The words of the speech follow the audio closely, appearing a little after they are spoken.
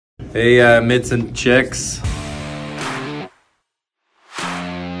Hey, mitts and chicks.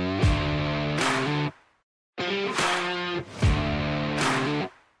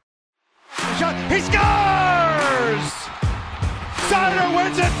 He scores! Sider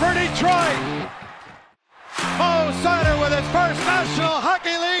wins it for Detroit. Oh, Sider with his first National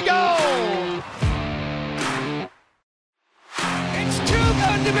Hockey League goal. It's too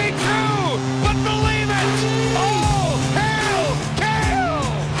good to be true, but believe it. Oh, hail, Cale!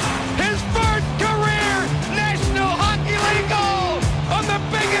 His first career National Hockey League goal on the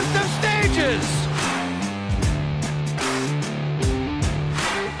biggest of stages.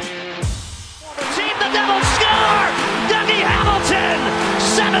 Team the Devils score! Dougie Hamilton,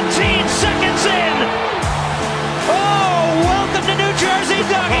 17 seconds in. Oh, welcome to New Jersey,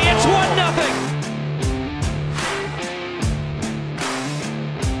 Dougie. It's 1-0.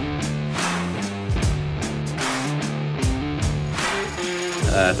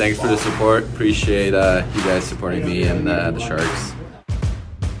 Thanks for the support. Appreciate you guys supporting me and the Sharks.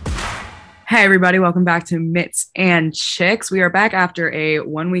 Hey everybody, welcome back to Mitts and Chicks. We are back after a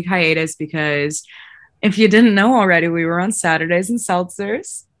 1-week hiatus because if you didn't know already, we were on Saturdays and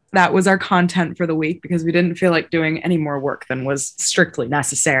Seltzers. That was our content for the week because we didn't feel like doing any more work than was strictly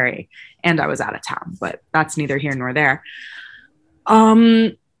necessary. And I was out of town, but that's neither here nor there.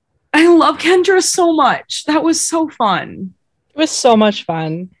 I love Kendra so much. That was so fun. It was so much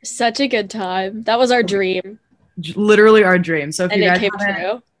fun. Such a good time. That was our dream. Literally our dream. So and it came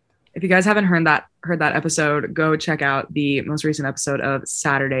true. If you guys haven't heard that episode, go check out the most recent episode of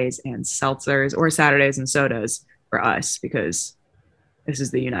Saturdays and Seltzers, or Saturdays and Sodas for us, because this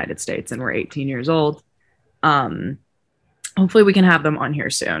is the United States and we're 18 years old. Hopefully we can have them on here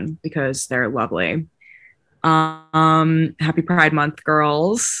soon because they're lovely. Happy Pride Month,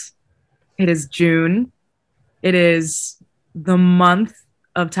 girls. It is June. It is the month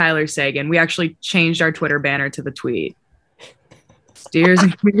of Tyler Seguin. We actually changed our Twitter banner to the tweet. Steers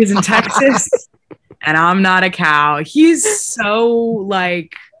and queers in Texas, and I'm not a cow. He's so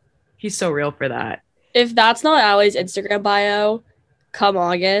real for that. If that's not Allie's Instagram bio, come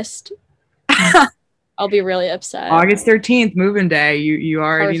August, I'll be really upset. August 13th, moving day. You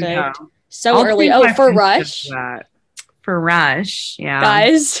already know. So I'll early. Oh, for Rush. For Rush, yeah.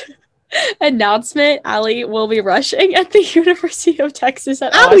 Guys, announcement: Allie will be rushing at the University of Texas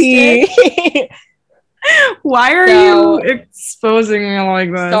at Austin. Why are you exposing me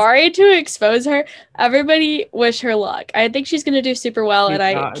like this? Sorry to expose her. Everybody wish her luck. I think she's going to do super well, and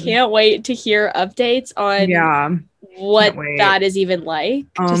I can't wait to hear updates on what that is even like.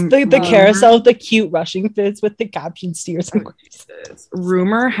 Just the carousel with the cute rushing fits with the caption Steers and Queers.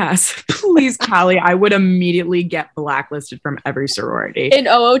 Rumor has, please, Callie, I would immediately get blacklisted from every sorority. In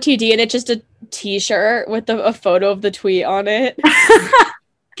OOTD, and it's just a t-shirt with a photo of the tweet on it.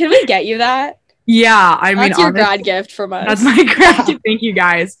 Can we get you that? Yeah, I mean, that's your grad gift from us. That's my grad gift. Thank you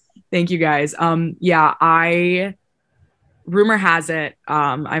guys. Rumor has it,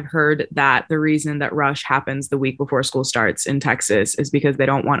 I've heard that the reason that Rush happens the week before school starts in Texas is because they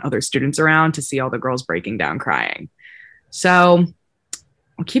don't want other students around to see all the girls breaking down crying. So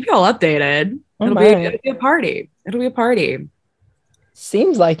I'll keep you all updated. It'll be a party.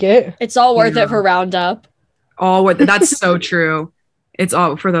 Seems like it. It's all worth it for Roundup. That's so true. It's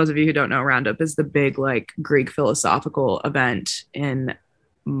all, for those of you who don't know, Roundup is the big Greek philosophical event in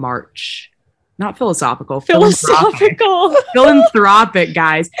March. Not philosophical. Philanthropic,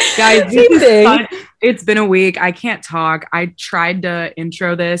 guys. It's been a week. I can't talk. I tried to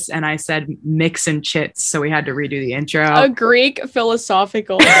intro this and I said mix and chits, so we had to redo the intro. A Greek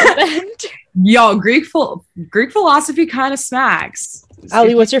philosophical event. Yo, Greek philosophy kind of smacks.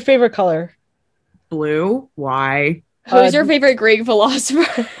 Allie, what's your favorite color? Blue. Why? Who's your favorite Greek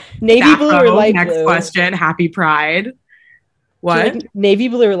philosopher? Navy Sappho, blue or light blue? Next question. Happy Pride. What? Like navy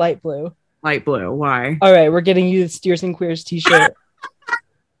blue or light blue? Light blue. Why? All right, we're getting you the Steers and Queers t-shirt.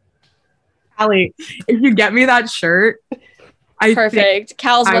 Allie, if you get me that shirt, perfect.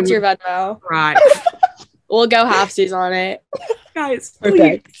 Cal's, what's your Venmo? Right. We'll go halfsies on it. Guys,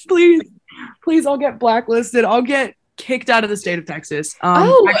 Perfect. please, I'll get blacklisted. I'll get kicked out of the state of Texas.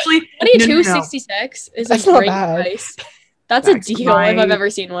 Actually, 2266 is That's a great not price. That's a deal if I've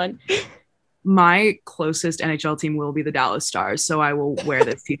ever seen one. My closest NHL team will be the Dallas Stars, so I will wear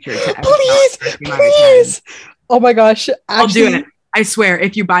this t-shirt to every please. Oh my gosh. I'll do it. I swear,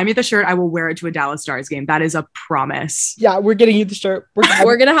 if you buy me the shirt, I will wear it to a Dallas Stars game. That is a promise. Yeah, we're getting you the shirt.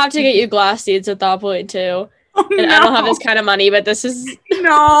 We're going to have to get you glass seeds at that point too. Oh, and no. I don't have this kind of money, but this is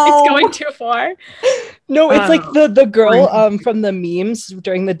it's going too far. No, it's like the girl from the memes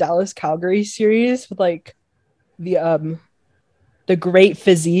during the Dallas Calgary series with the the great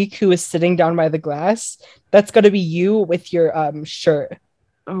physique who is sitting down by the glass. That's going to be you with your shirt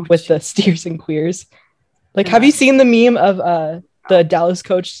with the steers and queers. Like, have you seen the meme of the Dallas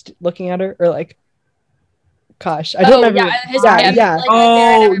coach looking at her? Or like, gosh, I don't remember. Yeah.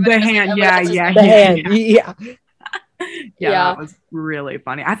 Like, the hand. Yeah. The hand. Yeah. That was really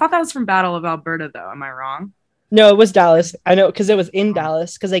funny. I thought that was from Battle of Alberta, though. Am I wrong? No, it was Dallas. I know, because it was in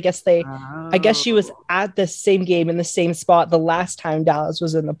Dallas. Because I guess she was at the same game in the same spot the last time Dallas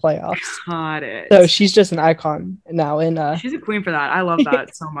was in the playoffs. Got it. So she's just an icon now. She's a queen for that. I love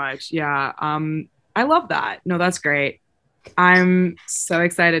that so much. Yeah. I love that. No, that's great. I'm so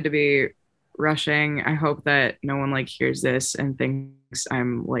excited to be rushing. I hope that no one like hears this and thinks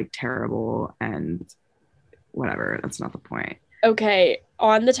I'm like terrible and whatever. That's not the point. Okay,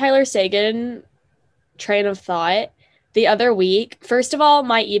 on the Tyler Seguin train of thought, the other week, first of all,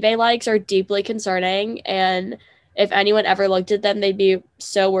 my eBay likes are deeply concerning, and if anyone ever looked at them, they'd be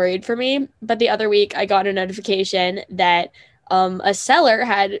so worried for me. But the other week, I got a notification that a seller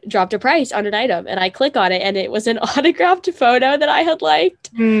had dropped a price on an item, and I click on it, and it was an autographed photo that I had liked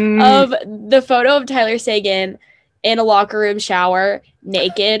of the photo of Tyler Seguin in a locker room shower,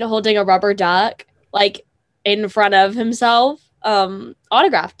 naked, holding a rubber duck, like in front of himself,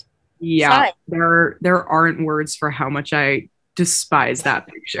 autographed. Yeah, there aren't words for how much I despise that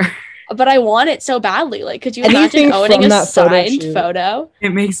picture. But I want it so badly. Like, could you imagine owning a signed photo? It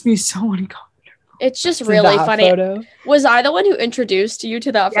makes me so uncomfortable. It's just really funny. Photo. Was I the one who introduced you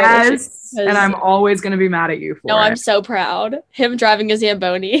to that photo? Yes, and I'm always going to be mad at you for it. No, I'm so proud. Him driving a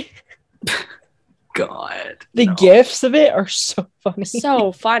Zamboni. God. The gifs of it are so funny.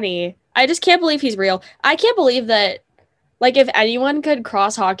 So funny. I just can't believe he's real. I can't believe that, like, if anyone could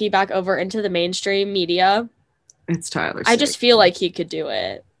cross hockey back over into the mainstream media, it's Tyler. I just feel like he could do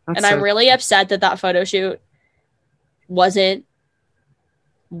it. I'm really upset that photo shoot wasn't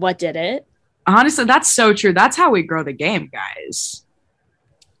what did it. Honestly, that's so true. That's how we grow the game, guys.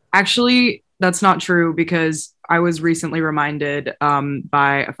 Actually, that's not true, because I was recently reminded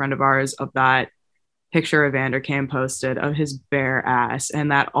by a friend of ours of that picture Evander Kane posted of his bare ass,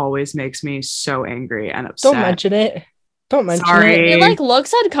 and that always makes me so angry and upset. Don't mention it. It like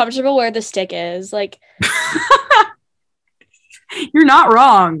looks uncomfortable where the stick is. Like, you're not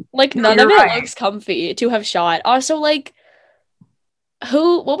wrong. Like, none of it looks comfy to have shot. Also, like,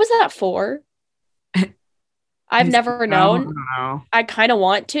 what was that for? I've never known. I kind of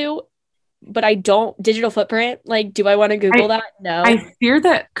want to, but I don't. Digital footprint. Like, do I want to Google that? No. I fear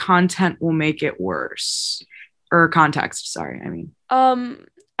that content will make it worse. Or context, sorry. I mean.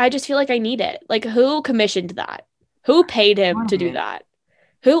 I just feel like I need it. Like, who commissioned that? Who paid him to do that?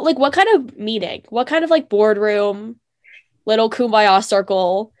 Who, like, what kind of meeting? What kind of, like, boardroom, little kumbaya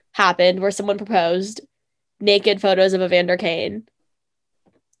circle happened where someone proposed naked photos of Evander Kane?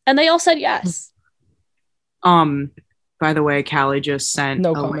 And they all said yes. By the way, Callie just sent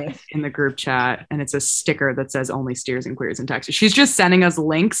a link in the group chat, and it's a sticker that says only steers and queers in Texas. She's just sending us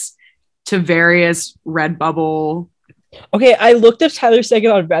links to various Redbubble. Okay, I looked up Tyler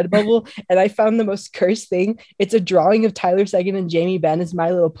Seguin on Redbubble, and I found the most cursed thing. It's a drawing of Tyler Seguin and Jamie Benn as My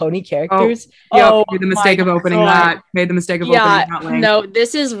Little Pony characters. Made the mistake of opening that. Made the mistake of opening that link. No,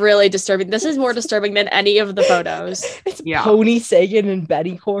 this is really disturbing. This is more disturbing than any of the photos. It's Pony Seguin and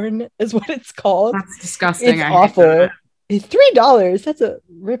Betty Corn is what it's called. That's disgusting. It's awful. It's $3. That's a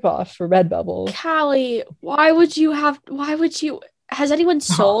ripoff for Redbubble. Callie, has anyone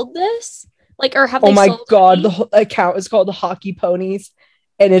sold this? Like, or have they? Oh my god, the account is called the Hockey Ponies,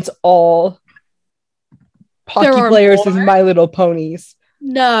 and it's all hockey players as My Little Ponies.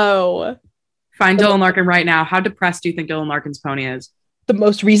 No. Find Dylan Larkin right now. How depressed do you think Dylan Larkin's pony is? The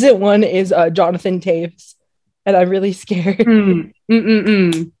most recent one is Jonathan Taves, and I'm really scared.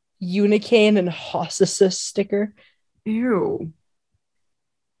 Unicane and Hosssus sticker. Ew.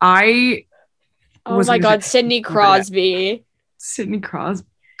 Oh my god, Sidney Crosby. Sidney Crosby.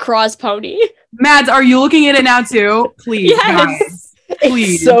 Cross pony. Mads, are you looking at it now too? Please, yes. Guys.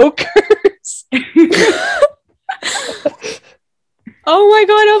 Please. It's so cursed. Oh my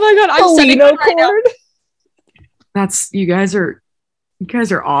god. I'm sending it right now. That's you guys are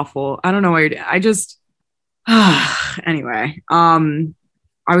awful. I don't know what you're doing. I just anyway.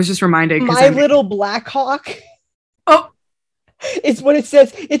 I was just reminded My Little Black Hawk. Oh, it's what it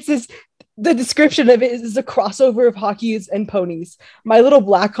says. It says the description of it is a crossover of hockeys and ponies. My Little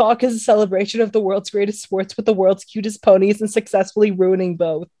Black Hawk is a celebration of the world's greatest sports with the world's cutest ponies and successfully ruining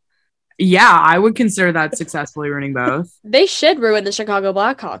both. Yeah, I would consider that successfully ruining both. They should ruin the Chicago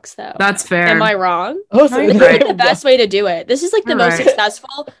Blackhawks, though. That's fair. Am I wrong? Oh, No, This you're is the best way to do it. This is like the You're most right.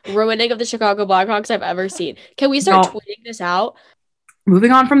 successful ruining of the Chicago Blackhawks I've ever seen. Can we start No. tweeting this out?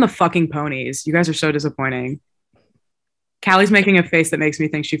 Moving on from the fucking ponies. You guys are so disappointing. Callie's making a face that makes me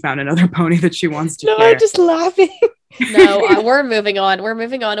think she found another pony that she wants to No, share. I'm just laughing. No, we're moving on. We're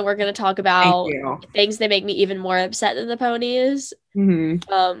moving on, and we're going to talk about Thank you. things that make me even more upset than the ponies. Mhm.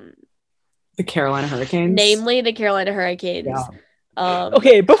 Um, The Carolina Hurricanes. namely the Carolina Hurricanes. Yeah.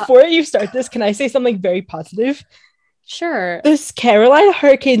 Okay, before you start this, can I say something very positive? Sure. This Carolina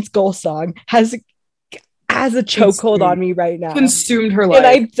Hurricanes goal song has a chokehold on me right now. Consumed her life. And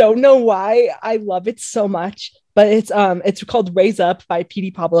I don't know why. I love it so much. But it's called Raise Up by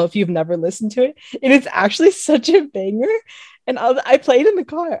Petey Pablo if you've never listened to it. And it's actually such a banger. And I played in the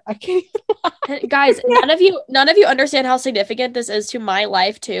car. I can't even Guys, none of you understand how significant this is to my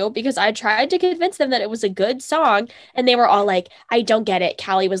life too, because I tried to convince them that it was a good song, and they were all like, "I don't get it."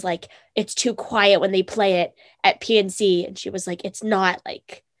 Callie was like, "It's too quiet when they play it at PNC," and she was like, "It's not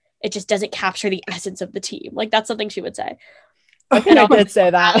like it just doesn't capture the essence of the team." Like that's something she would say. And I did say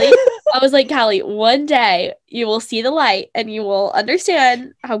that. Callie, I was like, Callie, one day you will see the light and you will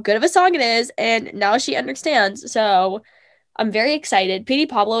understand how good of a song it is, and now she understands. So I'm very excited. Petey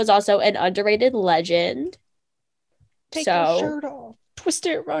Pablo is also an underrated legend. Take your shirt off. Twist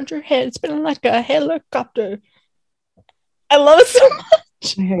it around your head. Spin like a helicopter. I love it so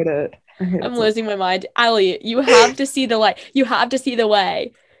much. I hate it. I'm losing my mind. Ali, you have to see the light. You have to see the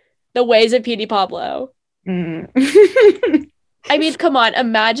way. The ways of Petey Pablo. I mean, come on.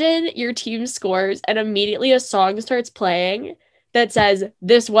 Imagine your team scores and immediately a song starts playing that says,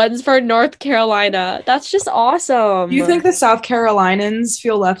 "This one's for North Carolina." That's just awesome. Do you think the South Carolinians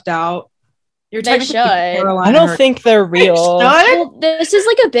feel left out? You're They technically should. Carolina I don't Hurricanes. think they're real. Well, this is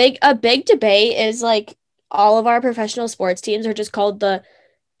like a big debate is like all of our professional sports teams are just called the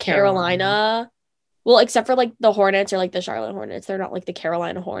Carolina. Well, except for like the Hornets or like the Charlotte Hornets. They're not like the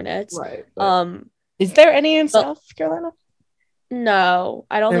Carolina Hornets. Right. but Is there any in South Carolina? No,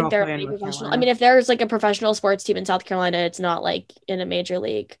 I don't They think all there are play in any North professional. Carolina. I mean, if there's like a professional sports team in South Carolina, it's not like in a major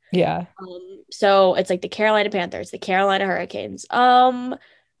league. Yeah. So it's like the Carolina Panthers, the Carolina Hurricanes.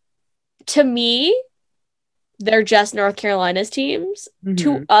 To me, they're just North Carolina's teams.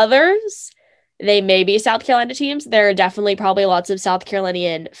 To others, they may be South Carolina teams. There are definitely probably lots of South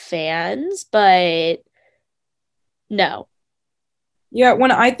Carolinian fans, but no. Yeah,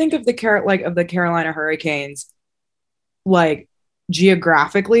 when I think of the Carolina Hurricanes, like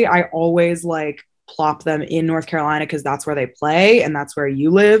geographically, I always like plop them in North Carolina because that's where they play and that's where you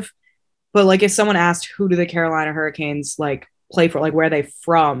live. But like if someone asked who do the Carolina Hurricanes like play for, like where are they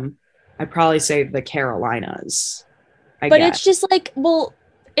from, I'd probably say the Carolinas. But it's just like, well,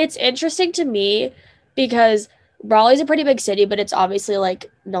 it's interesting to me because Raleigh's a pretty big city, but it's obviously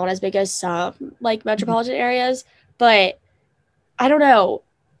like not as big as some like metropolitan areas. But I don't know.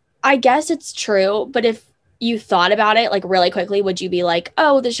 I guess it's true. But if you thought about it like really quickly, would you be like,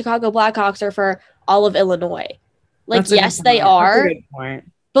 oh, the Chicago Blackhawks are for all of Illinois? Like, yes, they are. That's a good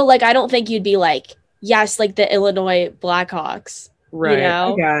point. But like, I don't think you'd be like, yes, like the Illinois Blackhawks. Right. You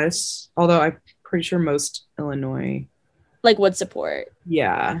know? I guess. Although I'm pretty sure most Illinois. Like would support.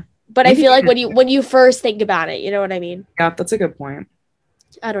 Yeah. But I feel like when you first think about it, you know what I mean? Yeah, that's a good point.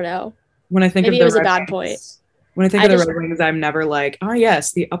 I don't know. When I think Maybe of it was the a bad Red point. Wings, when I think I of the just- Red Wings, I'm never like, oh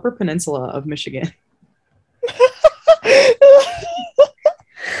yes, the Upper Peninsula of Michigan.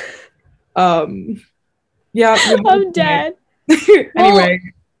 Yeah. I'm dead. Anyway.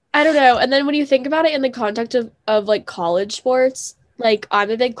 I don't know. And then when you think about it in the context of like college sports, like I'm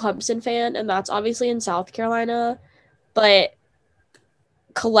a big Clemson fan, and that's obviously in South Carolina, but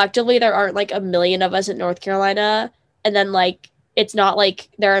collectively there aren't like a million of us in North Carolina, and then like it's not like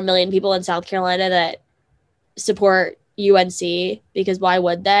there are a million people in South Carolina that support UNC because why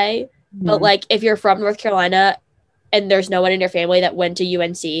would they? But like if you're from North Carolina and there's no one in your family that went to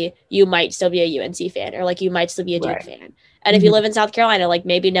UNC, you might still be a UNC fan, or like you might still be a Duke Right. fan. And if you live in South Carolina, like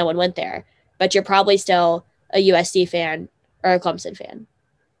maybe no one went there, but you're probably still a USC fan or a Clemson fan,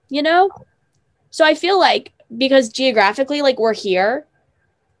 you know? So I feel like because geographically, like we're here,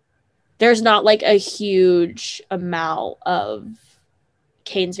 there's not like a huge amount of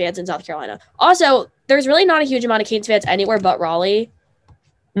Canes fans in South Carolina. Also, there's really not a huge amount of Canes fans anywhere but Raleigh,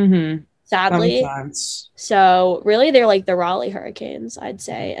 That sadly. makes sense. So really, they're like the Raleigh Hurricanes, I'd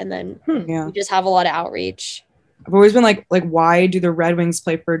say. And then Yeah. we just have a lot of outreach. I've always been like why do the Red Wings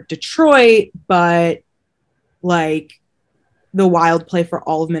play for Detroit, but like the Wild play for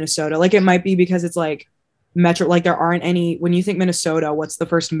all of Minnesota? Like it might be because it's like metro, like there aren't any. When you think Minnesota, what's the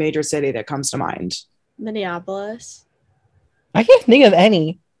first major city that comes to mind? Minneapolis. I can't think of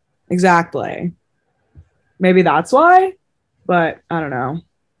any. Exactly. Maybe that's why, but I don't know.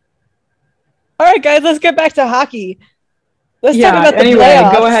 All right, guys, let's get back to hockey. Let's Yeah, talk about the anyway,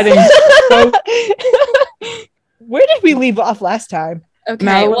 playoffs. go ahead and Where did we leave off last time? Okay,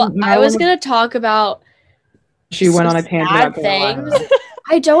 Madeline- I was gonna talk about she went on a tangent about sad Carolina. things.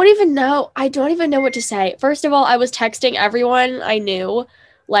 I don't even know what to say. First of all, I was texting everyone I knew,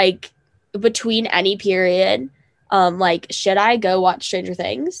 like between any period, like should I go watch Stranger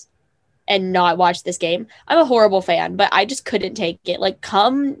Things and not watch this game? I'm a horrible fan, but I just couldn't take it. Like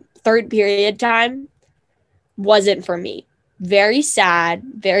come third period time wasn't for me. Very sad,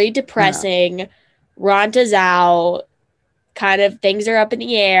 very depressing. Ronta's out. Kind of things are up in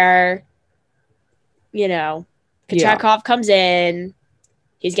the air. You know, Kochetkov comes in.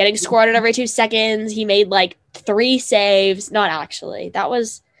 He's getting scored at every 2 seconds. He made like 3 saves. Not actually. That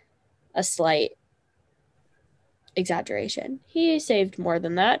was a slight exaggeration. He saved more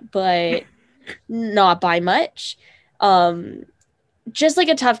than that, but not by much. Just like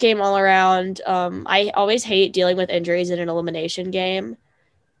a tough game all around. I always hate dealing with injuries in an elimination game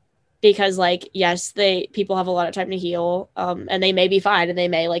because, like, yes, people have a lot of time to heal, and they may be fine and they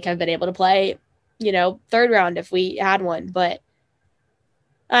may like have been able to play, you know, third round if we had one, but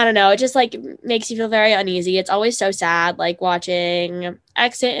I don't know. It just like makes you feel very uneasy. It's always so sad, like watching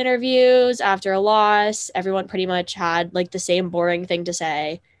exit interviews after a loss. Everyone pretty much had like the same boring thing to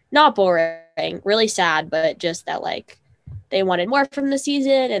say. Not boring, really sad, but just that like they wanted more from the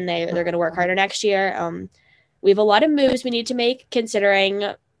season and they're going to work harder next year. We have a lot of moves we need to make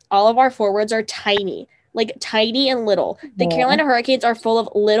considering all of our forwards are tiny, like tiny and little. The Carolina Hurricanes are full of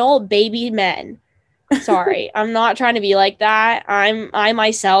little baby men. Sorry, I'm not trying to be like that. I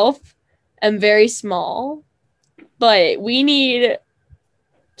myself am very small, but we need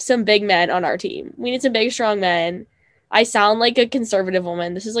some big men on our team. We need some big, strong men. I sound like a conservative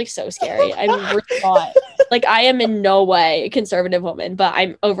woman. This is like so scary. I'm really not. Like I am in no way a conservative woman, but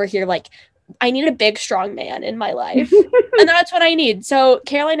I'm over here like I need a big, strong man in my life, and that's what I need. So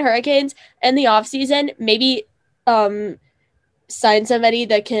Carolina Hurricanes in the off season, maybe sign somebody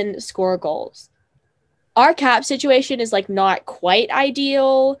that can score goals. Our cap situation is like not quite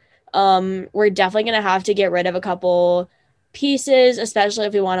ideal. We're definitely going to have to get rid of a couple pieces, especially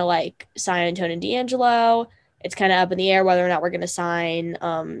if we want to like sign Anton and D'Angelo. It's kind of up in the air whether or not we're going to sign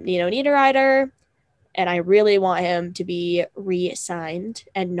Nino Niederreiter. And I really want him to be re-signed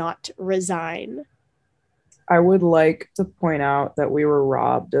and not resign. I would like to point out that we were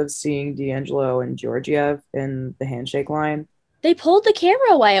robbed of seeing D'Angelo and Georgiev in the handshake line. They pulled the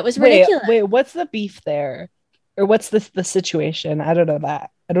camera away. It was ridiculous. Wait, what's the beef there? Or what's the situation? I don't know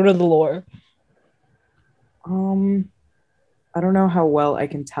that. I don't know the lore. I don't know how well I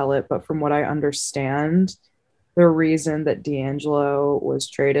can tell it, but from what I understand, the reason that D'Angelo was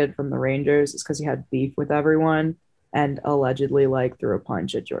traded from the Rangers is because he had beef with everyone and allegedly like threw a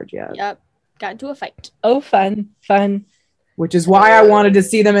punch at Georgiev. Yep. Got into a fight. Oh, fun. Which is why I wanted to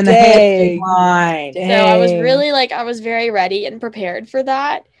see them in the handshake line. So I was really like, I was very ready and prepared for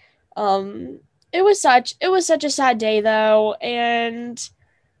that. It was such a sad day though. And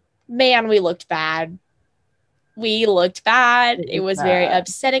man, we looked bad. It was very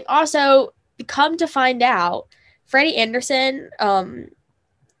upsetting. Also, come to find out, Freddie Anderson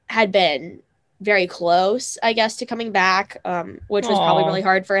had been very close, I guess, to coming back, which was probably really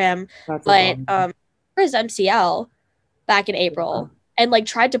hard for him. But for his MCL back in April and like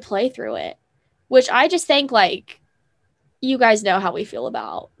tried to play through it, which I just think like you guys know how we feel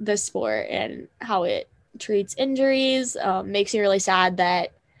about this sport and how it treats injuries. Makes me really sad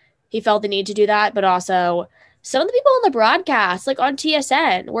that he felt the need to do that, but also some of the people on the broadcast, like on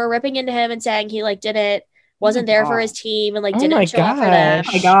TSN, were ripping into him and saying he like wasn't there for his team and like didn't show up for them.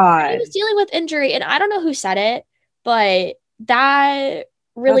 Oh my God. He was dealing with injury, and I don't know who said it, but that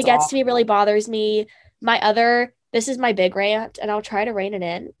really gets to me, really bothers me. This is my big rant, and I'll try to rein it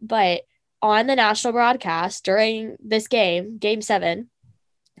in, but on the national broadcast during this game, Game 7,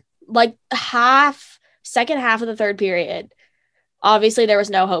 like second half of the third period, obviously there was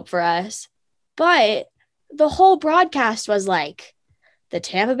no hope for us, but the whole broadcast was like, the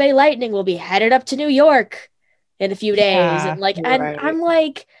Tampa Bay Lightning will be headed up to New York in a few days. And like, and right. I'm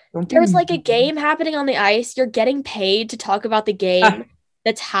like, there's like a game happening on the ice. You're getting paid to talk about the game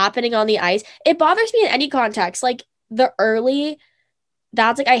that's happening on the ice. It bothers me in any context. Like that's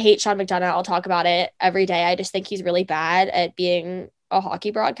like, I hate Sean McDonough. I'll talk about it every day. I just think he's really bad at being a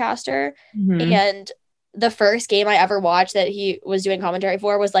hockey broadcaster. Mm-hmm. And the first game I ever watched that he was doing commentary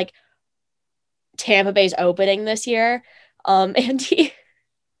for was like Tampa Bay's opening this year, and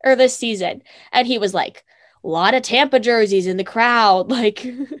or this season, and he was like, a lot of Tampa jerseys in the crowd, like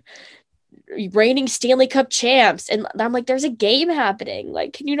reigning Stanley Cup champs, and I'm like, there's a game happening.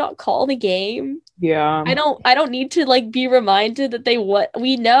 Like, can you not call the game? Yeah. I don't need to like be reminded that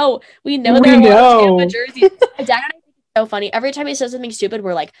we know there are a lot of Tampa jerseys. My dad and I think it's so funny. Every time he says something stupid,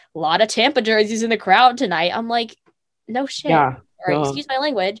 we're like, a lot of Tampa jerseys in the crowd tonight. I'm like, no shit. Yeah. Or excuse my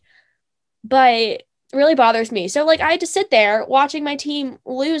language. But it really bothers me. So like I had to sit there watching my team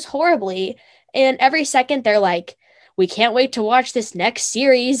lose horribly, and every second they're like, we can't wait to watch this next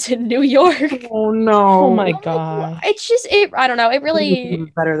series in New York. Oh no. Oh my god. It's just I don't know. It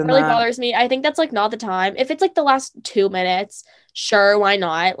really better than really that. bothers me. I think that's like not the time. If it's like the last 2 minutes, sure, why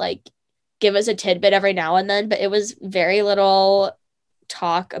not? Like give us a tidbit every now and then, but it was very little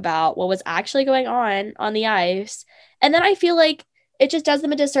talk about what was actually going on the ice. And then I feel like it just does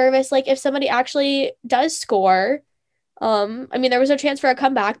them a disservice. Like if somebody actually does score, I mean, there was no chance for a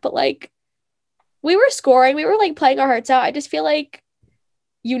comeback, but like we were scoring, we were like playing our hearts out. I just feel like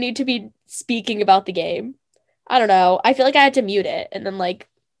you need to be speaking about the game. I don't know. I feel like I had to mute it and then like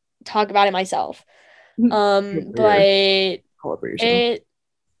talk about it myself. But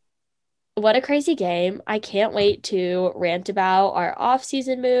what a crazy game. I can't wait to rant about our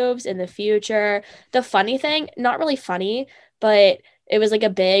off-season moves in the future. The funny thing, not really funny, but it was like a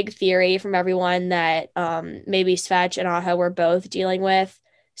big theory from everyone that maybe Svech and Aho were both dealing with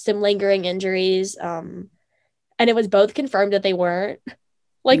some lingering injuries. And it was both confirmed that they weren't.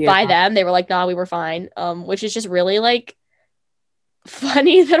 Like by them, they were like, nah, we were fine. Which is just really like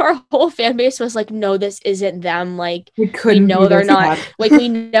funny that our whole fan base was like, no, this isn't them. Like we know they're not. Like we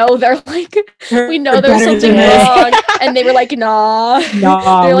know they're like we know there's something wrong. And they were like, nah.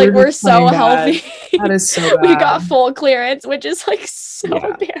 They're like, we're so healthy. That is so bad. We got full clearance, which is like so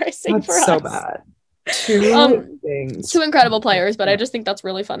embarrassing for us. So bad. Two incredible players, but I just think that's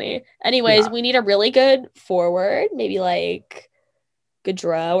really funny. Anyways, we need a really good forward, maybe like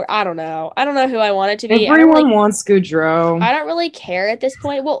Gaudreau, or I don't know who I want it to be. Everyone wants Gaudreau. I don't really care at this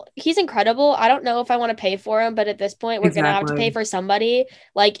point. Well, he's incredible. I don't know if I want to pay for him, but at this point, we're gonna have to pay for somebody.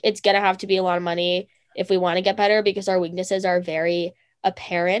 Like it's gonna have to be a lot of money if we want to get better, because our weaknesses are very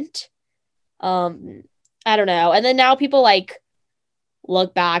apparent. I don't know. And then now people like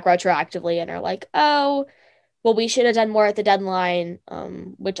look back retroactively and are like, oh, well, we should have done more at the deadline,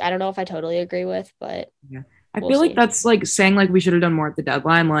 which I don't know if I totally agree with, but yeah. I feel like that's like saying like we should have done more at the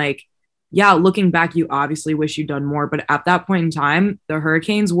deadline. Like, yeah, looking back, you obviously wish you'd done more, but at that point in time, the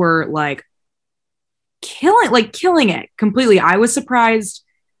Hurricanes were like killing it completely. I was surprised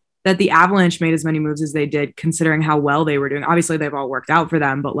that the Avalanche made as many moves as they did, considering how well they were doing. Obviously, they've all worked out for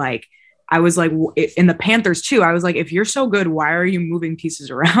them, but like, I was like, in the Panthers too, I was like, if you're so good, why are you moving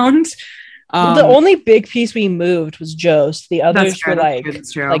pieces around? The only big piece we moved was Jost. The others were like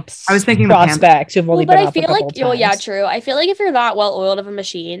I was thinking prospects who've only been but I up feel a couple like, times. yeah, true. I feel like if you're not well oiled of a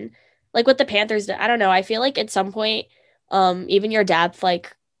machine, like what the Panthers did, I don't know. I feel like at some point, even your depth,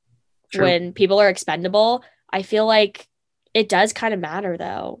 like when people are expendable, I feel like it does kind of matter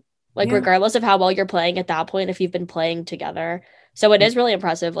though. Like regardless of how well you're playing at that point, if you've been playing together. So it is really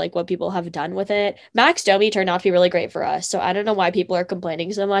impressive, like what people have done with it. Max Domi turned out to be really great for us. So I don't know why people are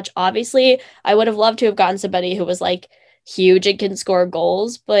complaining so much. Obviously, I would have loved to have gotten somebody who was like huge and can score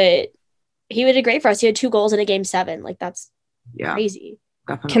goals, but he did great for us. He had 2 goals in a game 7. Like that's crazy.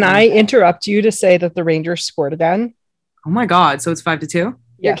 Definitely. Can I interrupt you to say that the Rangers scored again? Oh my God. So it's 5-2?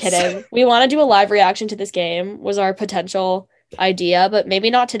 You're kidding. We want to do a live reaction to this game was our potential idea, but maybe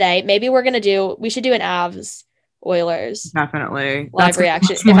not today. Maybe we should do an Avs Oilers. Definitely. Live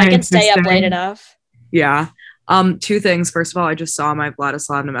reaction. If I can stay up late enough. Yeah. 2 things. First of all, I just saw my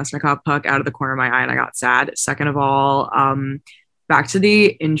Vladislav Nemesnikov puck out of the corner of my eye and I got sad. Second of all, back to the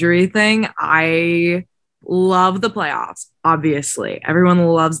injury thing. I love the playoffs. Obviously, everyone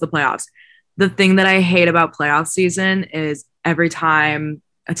loves the playoffs. The thing that I hate about playoff season is every time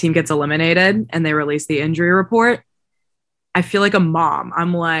a team gets eliminated and they release the injury report, I feel like a mom.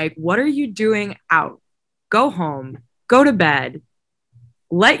 I'm like, what are you doing out? Go home, go to bed,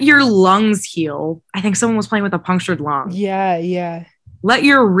 let your lungs heal. I think someone was playing with a punctured lung. Yeah. Let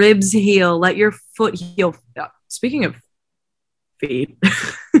your ribs heal, let your foot heal. Speaking of feet,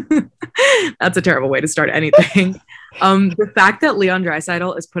 that's a terrible way to start anything. The fact that Leon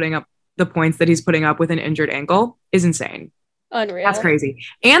Draisaitl is putting up the points that he's putting up with an injured ankle is insane. Unreal. That's crazy.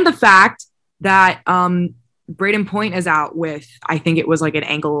 And the fact that Braden Point is out with, I think it was like an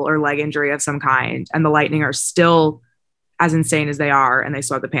ankle or leg injury of some kind. And the Lightning are still as insane as they are. And they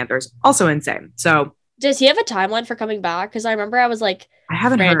swept the Panthers. Also insane. So Does he have a timeline for coming back? Because I remember I was like I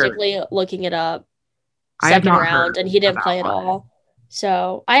haven't frantically looking it up I have second not round, heard and he didn't about play at one. all.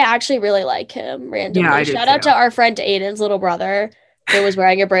 So I actually really like him randomly. Yeah, I do Shout out too. to our friend Aiden's little brother who was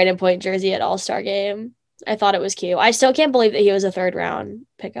wearing a Braden Point jersey at All-Star game. I thought it was cute. I still can't believe that he was a third round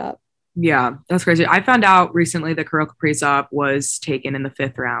pickup. Yeah, that's crazy. I found out recently that Kirill Kaprizov was taken in the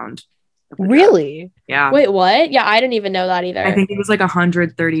 5th round. Really? Yeah. Wait, what? Yeah, I didn't even know that either. I think he was like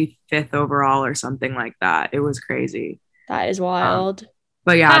 135th overall or something like that. It was crazy. That is wild.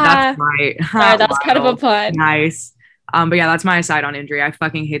 But yeah, that's my Sorry, that's kind of a pun. Nice. But yeah, that's my aside on injury. I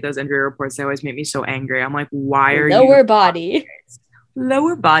fucking hate those injury reports. They always make me so angry. I'm like, why are lower body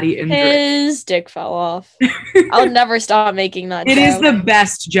injury? His dick fell off. I'll never stop making that It joke. is the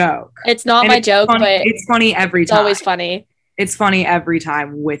best joke. It's not my joke, funny, but it's funny every time. It's always funny. It's funny every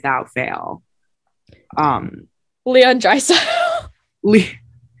time without fail. Leon Draisaitl.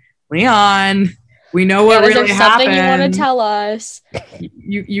 Leon, we know what really happened. Something you want to tell us?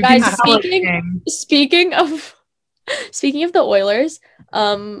 You guys, can speaking of the Oilers,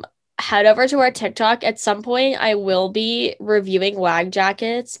 head over to our TikTok. At some point, I will be reviewing WAG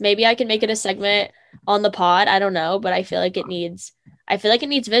jackets. Maybe I can make it a segment on the pod. I don't know, but I feel like it needs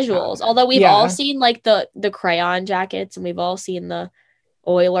visuals. Although we've all seen like the crayon jackets, and we've all seen the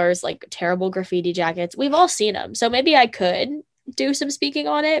Oilers like terrible graffiti jackets. We've all seen them. So maybe I could do some speaking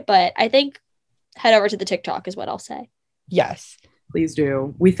on it, but I think head over to the TikTok is what I'll say. Yes. Please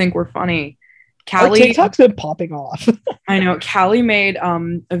do. We think we're funny. Callie, TikTok's been popping off. I know. Callie made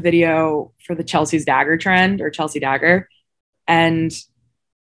a video for the Chelsea's Dagger trend or Chelsea Dagger, and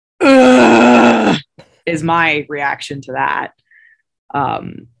is my reaction to that.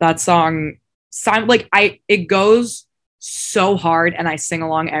 That song sound like it goes so hard, and I sing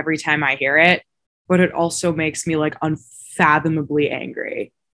along every time I hear it, but it also makes me like unfathomably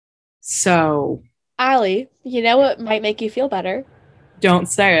angry. So, Allie, you know what might make you feel better? Don't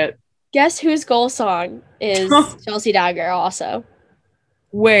say it. Guess whose goal song is Chelsea Dagger also?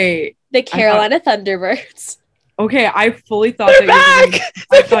 Wait. The Carolina Thunderbirds. Okay, I fully thought that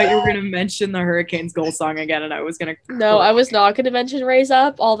you were going to mention the Hurricanes goal song again, and I was going to... No, I was not going to mention Raise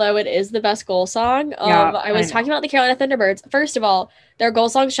Up, although it is the best goal song. I was talking about the Carolina Thunderbirds. First of all, their goal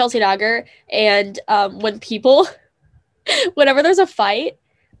song is Chelsea Dagger, and whenever there's a fight,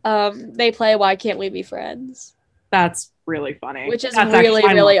 they play Why Can't We Be Friends? That's really funny. Which is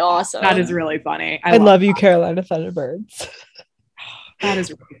really awesome. That is really funny. I love you, Carolina Thunderbirds. That is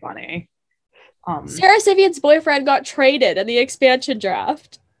really funny. Sarah Sivian's boyfriend got traded in the expansion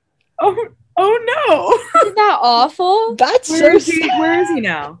draft. Oh no! Isn't that awful? That's Where is he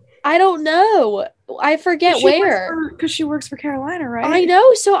now? I don't know. I forget where. Because she works for Carolina, right? I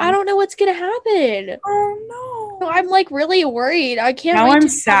know, so I don't know what's gonna happen. Oh no! So I'm like really worried. I can't now wait I'm to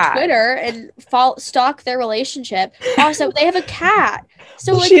sad. go on Twitter and stalk their relationship. Also, they have a cat.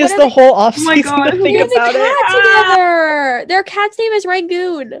 So like, she has the whole offseason to think about it. Together. Their cat's name is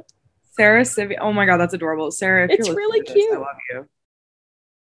Rangoon. Sarah Sivian. Oh my god, that's adorable. Sarah, if it's you're really to cute. This, I love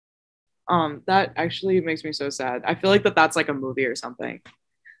you. That actually makes me so sad. I feel like that's like a movie or something,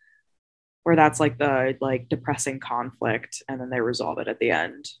 where that's like the depressing conflict, and then they resolve it at the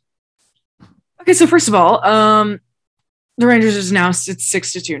end. Okay, so first of all, the Rangers is now it's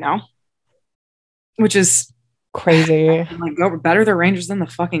 6-2 now, which is crazy. Like, go better the Rangers than the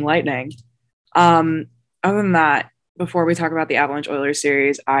fucking Lightning. Other than that, before we talk about the Avalanche Oilers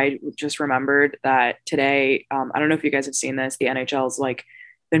series, I just remembered that today, I don't know if you guys have seen this, the NHL's like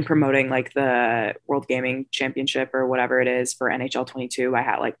been promoting like the World Gaming Championship or whatever it is for NHL 22. I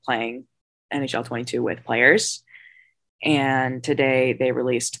had like playing NHL 22 with players. And today they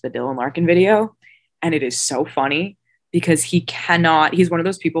released the Dylan Larkin video, and it is so funny because he's one of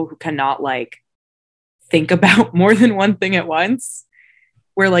those people who cannot like think about more than one thing at once.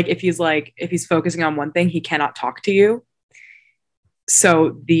 Where like if he's focusing on one thing, he cannot talk to you.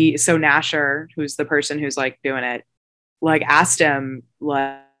 So Nasher, who's the person who's like doing it, like asked him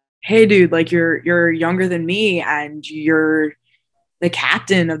like, "Hey dude, like you're younger than me and you're the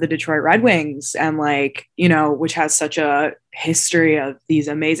captain of the Detroit Red Wings, and like, you know, which has such a history of these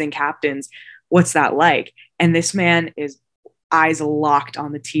amazing captains. What's that like?" And this man is eyes locked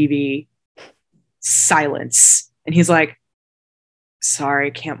on the TV, silence, and he's like,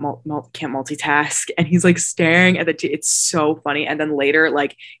 "Sorry, can't multitask." And he's like staring at it's so funny. And then later,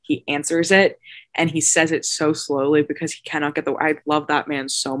 like he answers it and he says it so slowly because he cannot get I love that man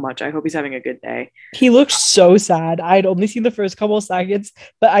so much. I hope he's having a good day. He looks so sad. I'd only seen the first couple of seconds,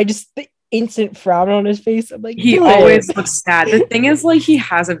 but the instant frown on his face. I'm like, he always looks sad. The thing is, like, he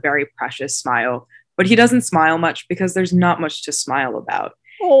has a very precious smile, but he doesn't smile much because there's not much to smile about.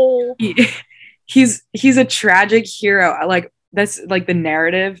 Oh. he's a tragic hero. Like that's like the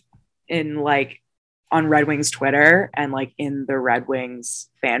narrative in like on Red Wings Twitter and like in the Red Wings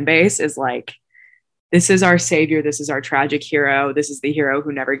fan base is like, this is our savior. This is our tragic hero. This is the hero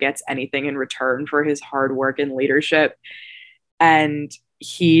who never gets anything in return for his hard work and leadership. And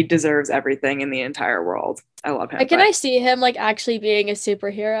he deserves everything in the entire world. I love him. I see him like actually being a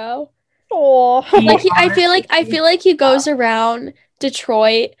superhero. Oh, Like I feel like he goes around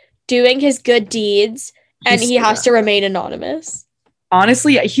Detroit doing his good deeds, and he has to remain anonymous.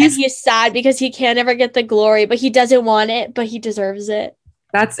 Honestly, he's sad because he can't ever get the glory, but he doesn't want it, but he deserves it.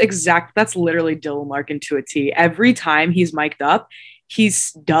 That's literally Dylan Larkin to a T. Every time he's mic'd up, he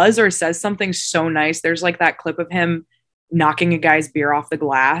does or says something so nice. There's like that clip of him knocking a guy's beer off the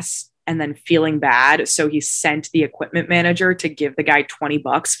glass and then feeling bad. So he sent the equipment manager to give the guy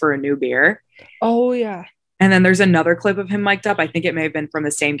 $20 for a new beer. Oh, yeah. And then there's another clip of him mic'd up. I think it may have been from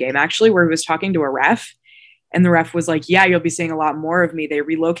the same game, actually, where he was talking to a ref. And the ref was like, yeah, you'll be seeing a lot more of me. They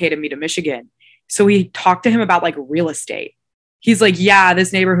relocated me to Michigan. So he talked to him about like real estate. He's like, yeah,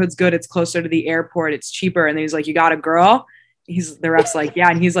 this neighborhood's good. It's closer to the airport. It's cheaper. And then he's like, you got a girl? The ref's like,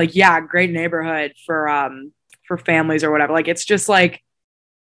 yeah. And he's like, yeah, great neighborhood for families or whatever. Like, it's just like,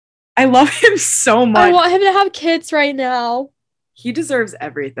 I love him so much. I want him to have kids right now. He deserves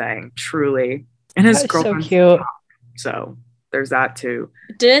everything, truly. And his girlfriend's so cute. So there's that too.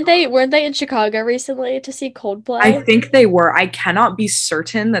 Weren't they in Chicago recently to see Coldplay? I think they were. I cannot be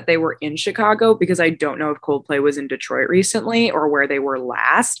certain that they were in Chicago because I don't know if Coldplay was in Detroit recently or where they were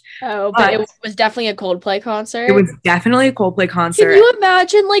last. Oh, but it was definitely a Coldplay concert. It was definitely a Coldplay concert. Can you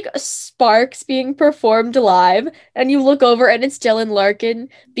imagine like Sparks being performed live and you look over and it's Dylan Larkin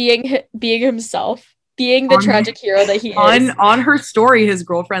being himself, being the tragic hero that he is. On her story, his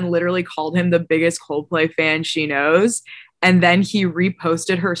girlfriend literally called him the biggest Coldplay fan she knows. And then he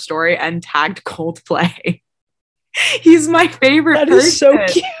reposted her story and tagged Coldplay. He's my favorite person. That is so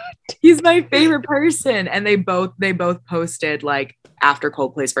cute. He's my favorite person. And they both posted like after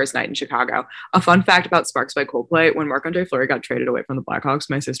Coldplay's first night in Chicago. A fun fact about Sparks by Coldplay, when Marc-Andre Fleury got traded away from the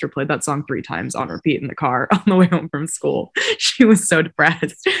Blackhawks, my sister played that song 3 times on repeat in the car on the way home from school. She was so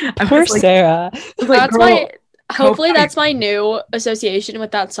depressed. Poor Sarah. Hopefully that's my new association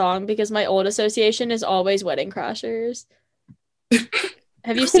with that song, because my old association is always Wedding Crashers.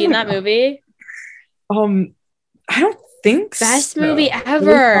 Have you seen that movie? I don't think Best so. movie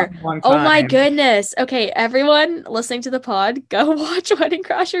ever. Oh my goodness. Okay, everyone listening to the pod, go watch Wedding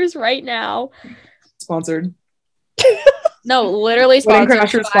Crashers right now. Sponsored. No, literally Wedding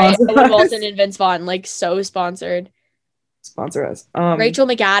sponsored Crashers by Owen Wilson and Vince Vaughn. Like, so sponsored. Sponsor us. Rachel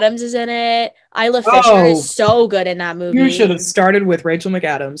McAdams is in it. Isla Fisher is so good in that movie. You should have started with Rachel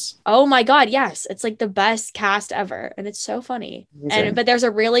McAdams. Oh my god, yes. It's like the best cast ever. And it's so funny. But there's a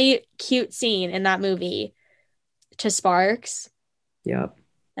really cute scene in that movie to Sparks. Yep.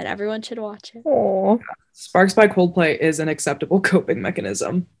 And everyone should watch it. Aww. Sparks by Coldplay is an acceptable coping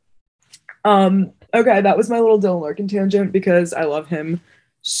mechanism. Okay, that was my little Dylan Larkin tangent because I love him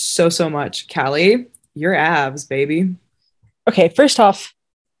so much. Callie, your abs, baby. Okay, first off,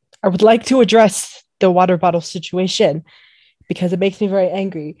 I would like to address the water bottle situation because it makes me very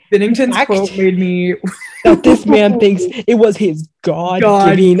angry. Binnington's quote made me that this man thinks it was his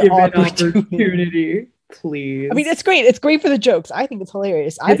God-given opportunity. Please. I mean, it's great. It's great for the jokes. I think it's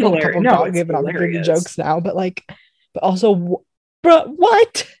hilarious. I've been a couple God-given opportunity jokes now, but also, bro,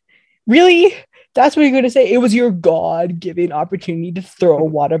 what? Really? That's what you're going to say? It was your God-given opportunity to throw a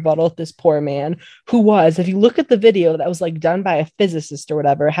water bottle at this poor man who was, if you look at the video that was like done by a physicist or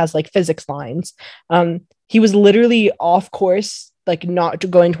whatever, it has like physics lines. He was literally off course, like not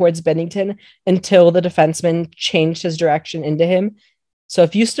going towards Binnington until the defenseman changed his direction into him. So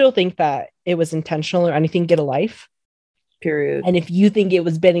if you still think that it was intentional or anything, get a life. Period. And if you think it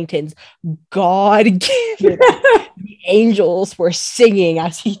was Binnington's God-given, the angels were singing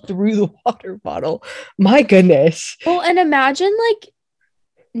as he threw the water bottle. My goodness. Well, and imagine like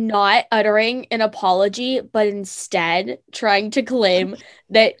not uttering an apology, but instead trying to claim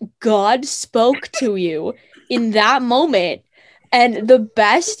that God spoke to you in that moment. And the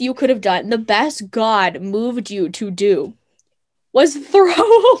best you could have done, the best God moved you to do was throw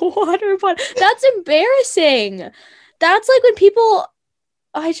a water bottle. That's embarrassing. That's like when people,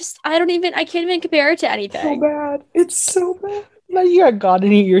 I can't even compare it to anything. So bad. It's so bad. Now you got God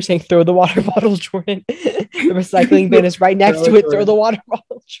in here, you're saying throw the water bottle, Jordan. The recycling bin is right next to it. Throw the water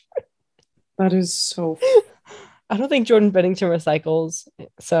bottle, Jordan. That is so. I don't think Jordan Bennington recycles.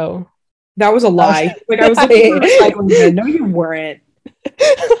 So that was a lie. I was looking at the recycling bin. No, you weren't.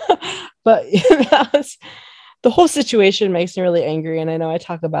 But the whole situation makes me really angry. And I know I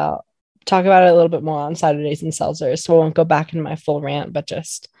talk about talk about it a little bit more on Saturdays and Seltzers, so I won't go back into my full rant, but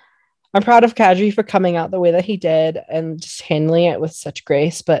just I'm proud of Kadri for coming out the way that he did and just handling it with such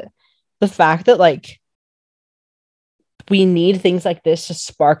grace. But the fact that like we need things like this to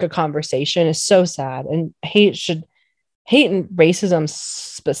spark a conversation is so sad. And hate and racism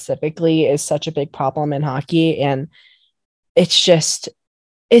specifically is such a big problem in hockey. And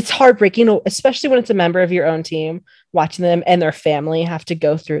it's heartbreaking, especially when it's a member of your own team, watching them and their family have to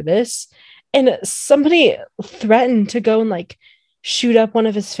go through this. And somebody threatened to go and like shoot up one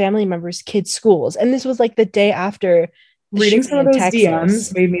of his family members' kids' schools. And this was like the day after. Reading some of those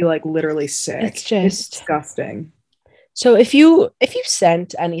DMs made me like literally sick. It's just disgusting. So if you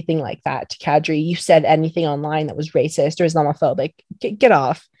sent anything like that to Kadri, you said anything online that was racist or Islamophobic, get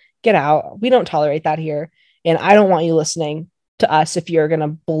off, get out. We don't tolerate that here. And I don't want you listening to us if you're going to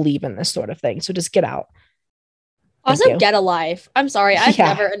believe in this sort of thing. So just get out. Also, get a life. I'm sorry. I've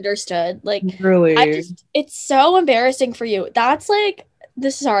never understood. Like, really, it's so embarrassing for you. That's like,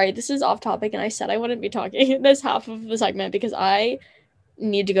 this is off topic. And I said I wouldn't be talking this half of the segment because I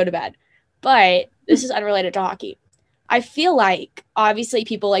need to go to bed. But this is unrelated to hockey. I feel like obviously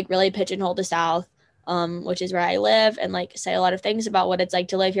people like really pigeonhole the South, which is where I live, and like say a lot of things about what it's like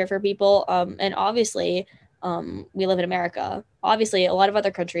to live here for people. And obviously, we live in America. Obviously, a lot of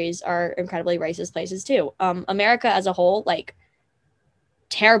other countries are incredibly racist places too. America as a whole, like,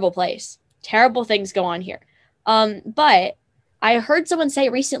 terrible place. Terrible things go on here. But I heard someone say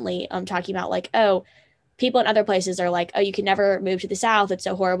recently, talking about like, oh, people in other places are like, oh, you can never move to the South. It's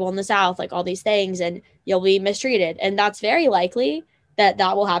so horrible in the South, like all these things, and you'll be mistreated. And that's very likely that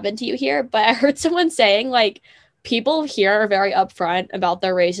will happen to you here. But I heard someone saying like, people here are very upfront about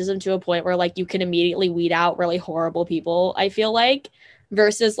their racism to a point where like you can immediately weed out really horrible people, I feel like,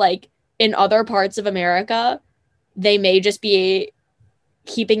 versus like in other parts of America, they may just be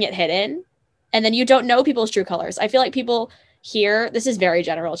keeping it hidden. And then you don't know people's true colors. I feel like people here, this is very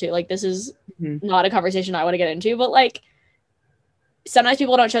general too. Like this is not a conversation I want to get into, but like sometimes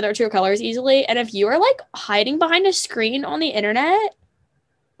people don't show their true colors easily. And if you are like hiding behind a screen on the internet,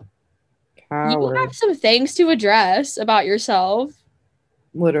 you have some things to address about yourself.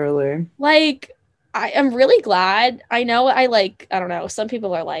 Literally. Like, I am really glad. I know I don't know. Some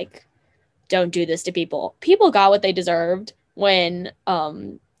people are like, don't do this to people. People got what they deserved when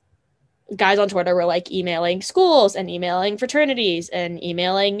guys on Twitter were like emailing schools and emailing fraternities and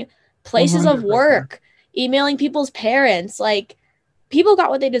emailing places 100%. Of work, emailing people's parents. Like, people got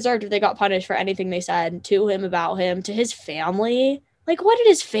what they deserved if they got punished for anything they said to him, about him, to his family. Like, what did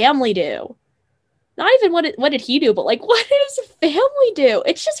his family do? Not even what did he do, but like, what did his family do?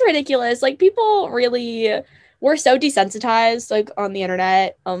 It's just ridiculous. Like, people really were so desensitized, like, on the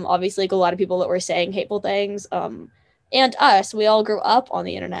internet. Obviously, like, a lot of people that were saying hateful things. And us, we all grew up on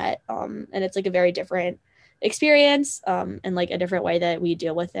the internet. And it's like a very different experience, and like a different way that we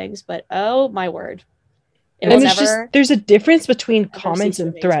deal with things. But oh my word. There's a difference between comments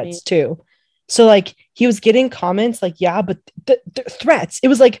and threats too. So like he was getting comments like, yeah, but the threats, it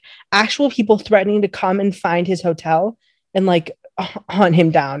was like actual people threatening to come and find his hotel and like hunt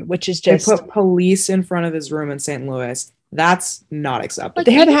him down, which is just, they put police in front of his room in St. Louis. That's not acceptable. Like,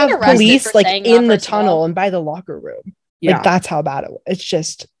 they had to have police like in the tunnel and by the locker room. Yeah. Like, that's how bad it was. It's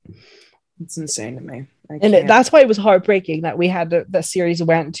just, it's insane to me. That's why it was heartbreaking that we had the series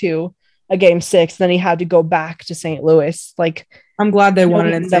went to a game 6, then he had to go back to St. Louis. Like, I'm glad they won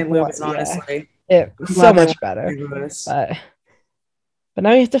it in St. Louis, honestly. It's so much better. But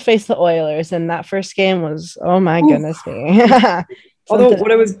now you have to face the Oilers, and that first game was, oh my goodness me. Although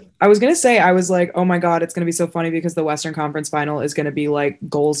I was gonna say, I was like, oh my god, it's gonna be so funny because the Western Conference Final is gonna be like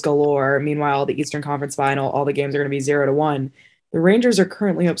goals galore. Meanwhile, the Eastern Conference Final, all the games are gonna be 0-1. The Rangers are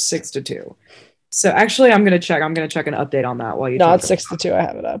currently up 6-2. So actually, I'm gonna check an update on that while you. No, it's 6-2. I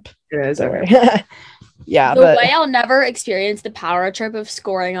have it up. It is. Okay. Yeah, the way I'll never experience the power trip of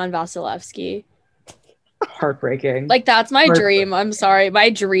scoring on Vasilevsky. Heartbreaking. Like, that's my dream. I'm sorry.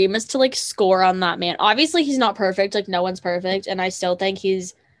 My dream is to like score on that man. Obviously, he's not perfect. Like, no one's perfect, and I still think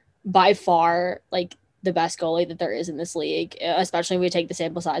he's by far like the best goalie that there is in this league, especially if we take the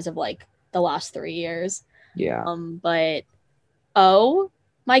sample size of like the last 3 years. Yeah. But oh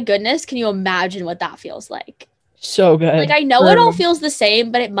my goodness, can you imagine what that feels like? So good. Like, I know it all feels the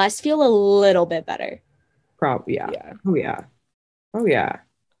same, but it must feel a little bit better. Probably, yeah. Oh yeah.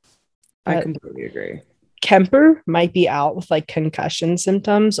 I completely agree. Kemper might be out with like concussion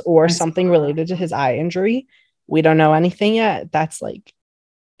symptoms or something related to his eye injury. We don't know anything yet. That's like,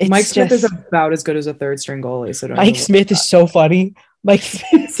 Mike Smith is about as good as a third string goalie. So Mike Smith is so funny. Mike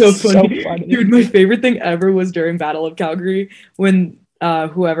Smith is so funny. Dude, my favorite thing ever was during Battle of Calgary when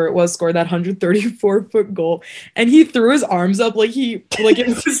whoever it was scored that 134-foot goal, and he threw his arms up like it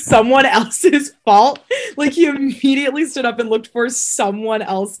was someone else's fault. Like he immediately stood up and looked for someone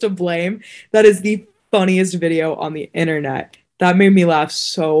else to blame. That is the funniest video on the internet. That made me laugh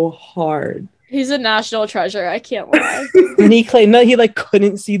so hard. He's a national treasure. I can't lie. And he claimed that he like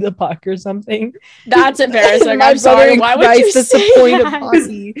couldn't see the puck or something. That's embarrassing. I'm sorry. Why would you that's say the point that? of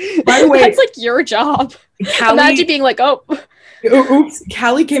hockey. By the way, That's like your job. Imagine being like, oh, oops.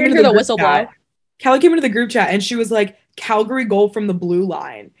 Callie came into the whistle blow. Callie came into the group chat and she was like, Calgary goal from the blue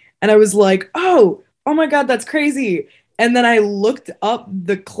line. And I was like, oh my God, that's crazy. And then I looked up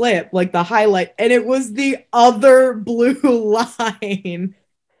the clip, like the highlight, and it was the other blue line.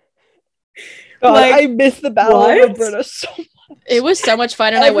 God, Like, I miss the Battle of Alberta so much. It was so much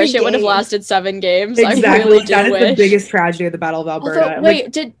fun, and I wish it would have lasted 7 games. Exactly. I really do that is wish. the biggest tragedy of the Battle of Alberta. Although,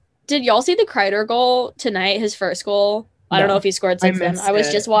 wait, did y'all see the Kreider goal tonight? His first goal. I don't know if he scored since then. I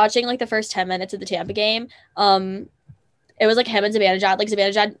was just watching like the first 10 minutes of the Tampa game. It was like him and Zibanejad. Like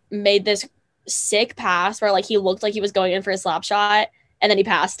Zibanejad made this sick pass where like he looked like he was going in for a slap shot, and then he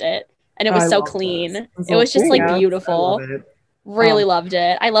passed it, and it was so clean. It was just like beautiful. Really loved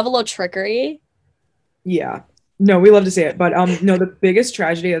it. I love a little trickery. Yeah. No, we love to see it. But no, the biggest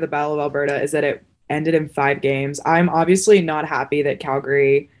tragedy of the Battle of Alberta is that it ended in 5 games. I'm obviously not happy that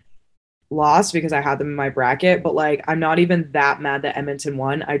Calgary lost because I had them in my bracket, but like I'm not even that mad that Edmonton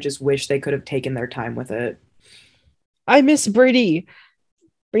won. I just wish they could have taken their time with it. I miss Brady.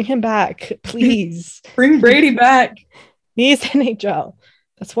 Bring him back, please. Bring Brady back. He's NHL.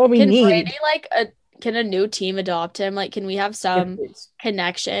 That's what we Can need. Brady can a new team adopt him? Like, can we have some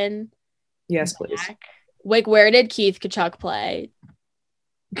connection? Yes, please. Like, where did Keith Kachuk play?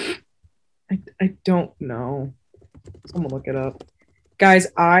 I don't know. Someone look it up. Guys,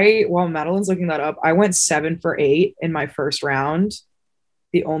 while Madeline's looking that up, I went 7 for 8 in my first round.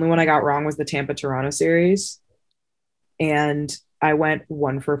 The only one I got wrong was the Tampa-Toronto series. And I went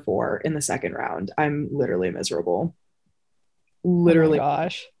 1 for 4 in the second round. I'm literally miserable. Literally. Oh my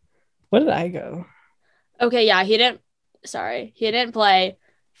gosh. Where did I go? Okay, yeah, he didn't play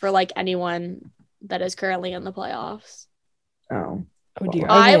for like anyone that is currently in the playoffs. Oh dear.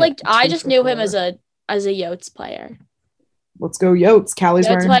 I just knew him as a Yotes player. Let's go Yotes. Callie's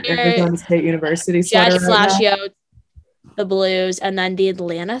Yotes wearing player, Arizona State University sweater Jets right / now. Yotes, the Blues, and then the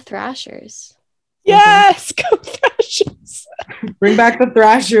Atlanta Thrashers. Yes, go Thrashers. Bring back the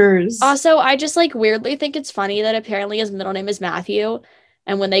Thrashers. Also, I just like weirdly think it's funny that apparently his middle name is Matthew.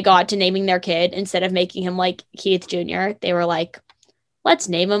 And when they got to naming their kid, instead of making him like Keith Jr., they were like, let's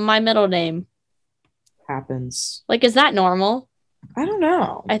name him my middle name. Happens. Like, is that normal? I don't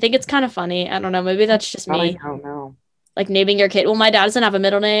know. I think it's kind of funny. I don't know. Maybe that's just me. I don't know. Like naming your kid. Well, my dad doesn't have a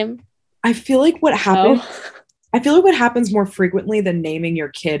middle name. I feel like what happens. So. I feel like what happens more frequently than naming your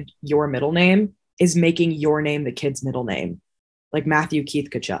kid your middle name is making your name the kid's middle name, like Matthew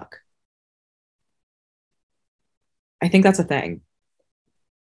Keith Kachuk. I think that's a thing.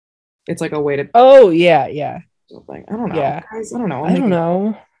 It's like a way to. Oh yeah. Something. I don't know. Yeah. Guys, I don't know. I don't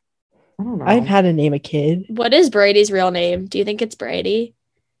know. I've had to name a kid. What is Brady's real name? Do you think it's Brady?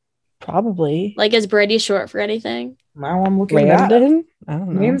 Probably. Like, is Brady short for anything? Now I'm looking at Brandon? I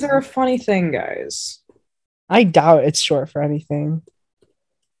don't know. Names are a funny thing, guys. I doubt it's short for anything.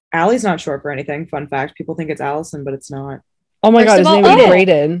 Allie's not short for anything. Fun fact. People think it's Allison, but it's not. Oh my First God, of his all, name is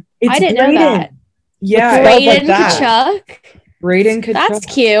Brayden. I didn't know that. Yeah. Spelled like Braden that. Kachuk. Braden Kachuk. That's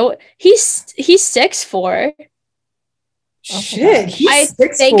cute. He's 6'4". Shit. He's I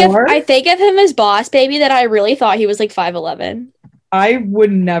 6'4". think of him as Boss Baby that I really thought he was like 5'11". I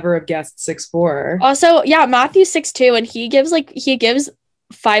would never have guessed 6'4". Also, yeah, Matthew's 6'2", and he gives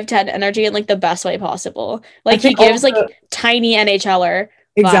 5'10" energy in like the best way possible. Like he gives like tiny NHLer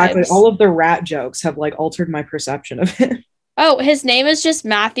exactly. vibes. All of the rat jokes have like altered my perception of him. Oh, his name is just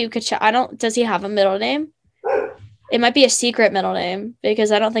Matthew Kachuk. Does he have a middle name? It might be a secret middle name because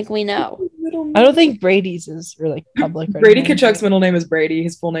I don't think we know. I don't think Brady's is really public. Right Brady now. Kachuk's middle name is Brady.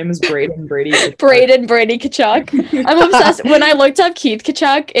 His full name is Braden Brady. Brady Kachuk. I'm obsessed. When I looked up Keith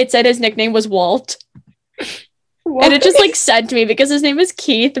Kachuk, it said his nickname was Walt. What? And it just like said to me because his name is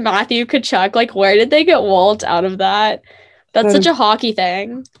Keith Matthew Kachuk. Like, where did they get Walt out of that? That's such a hockey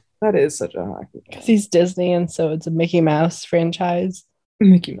thing. That is such a hockey thing. Because he's Disney, and so it's a Mickey Mouse franchise.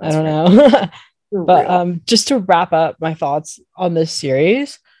 Mickey Mouse. I don't know. For But real. just to wrap up my thoughts on this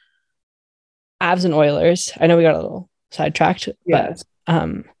series, Avs and Oilers. I know we got a little sidetracked, Yes.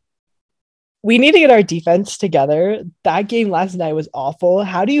 but we need to get our defense together. That game last night was awful.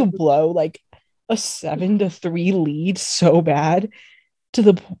 How do you blow like a 7-3 lead so bad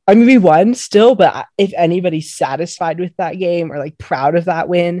I mean, we won still, but if anybody's satisfied with that game or like proud of that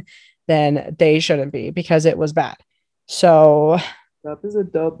win, then they shouldn't be because it was bad. So That is a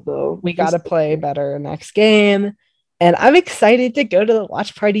dub though. we got to play better next game. And I'm excited to go to the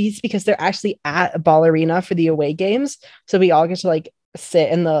watch parties because they're actually at Ball Arena for the away games. So we all get to like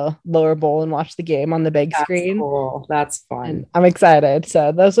sit in the lower bowl and watch the game on the big screen. Cool. That's fun. And I'm excited.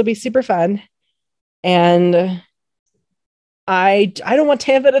 So those will be super fun. And I don't want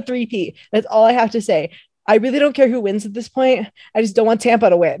Tampa to 3-peat. That's all I have to say. I really don't care who wins at this point. I just don't want Tampa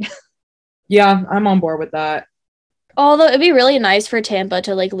to win. Yeah, I'm on board with that. Although it'd be really nice for Tampa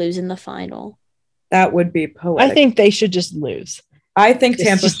to like lose in the final. That would be poetic. I think they should just lose. I think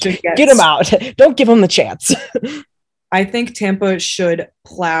Tampa should get them out. Don't give them the chance. I think Tampa should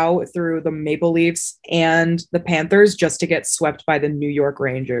plow through the Maple Leafs and the Panthers just to get swept by the New York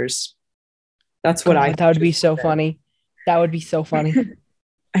Rangers. That's what That would be so funny. That would be so funny.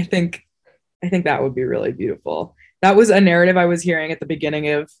 I think that would be really beautiful. That was a narrative I was hearing at the beginning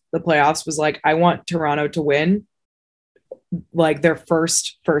of the playoffs was like, I want Toronto to win like their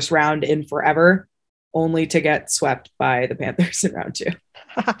first round in forever, only to get swept by the Panthers in round 2.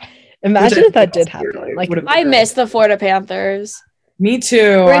 Imagine if that did happen. Really, like I miss the Florida Panthers. Me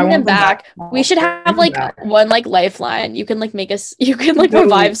too. Bring them back. We should have like one like lifeline. You can like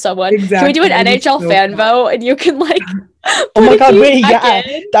revive someone. Exactly. Can we do an NHL fan vote and you can like oh my god, wait, yeah.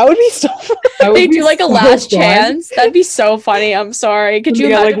 That would be so fun. They do like a last chance. That'd be so funny. I'm sorry. Could you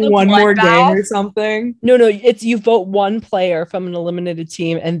imagine like one more game or something? No, it's you vote one player from an eliminated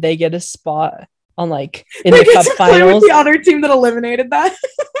team and they get a spot on like in the cup finals. The other team that eliminated that.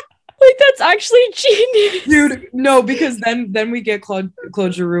 Like that's actually genius, dude. No, because then we get Claude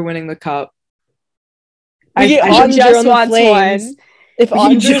Giroux winning the cup. I just want one. If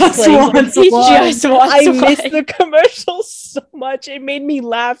Andre wants I miss the commercials so much. It made me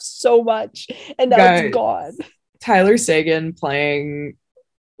laugh so much, and now it's gone. Tyler Seguin playing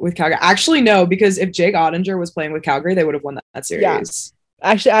with Calgary. Actually, no, because if Jake Ottinger was playing with Calgary, they would have won that series.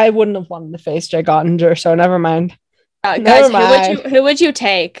 Yeah. Actually, I wouldn't have wanted to face Jake Ottinger, so never mind. Guys, who would you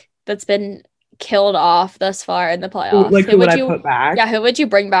take that's been killed off thus far in the playoffs? Like who would I put back? Yeah, who would you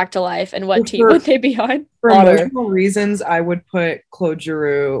bring back to life, and what team would they be on? For emotional reasons, I would put Claude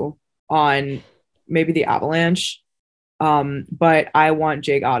Giroux on maybe the Avalanche, but I want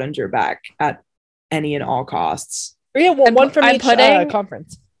Jake Ottinger back at any and all costs. Yeah, well, one from each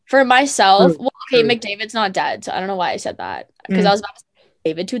conference. For myself, McDavid's not dead, so I don't know why I said that because I was about to say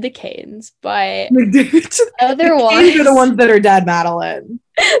David to the Canes, but otherwise, are the ones that are dead, Madeline.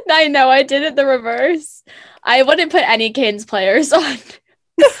 I know, I did it the reverse. I wouldn't put any Canes players on.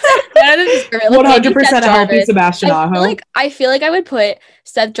 100% healthy Sebastian Aho. I feel like I would put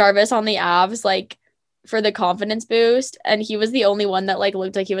Seth Jarvis on the Avs, like for the confidence boost, and he was the only one that like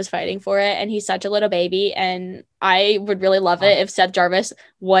looked like he was fighting for it, and he's such a little baby, and I would really love it if Seth Jarvis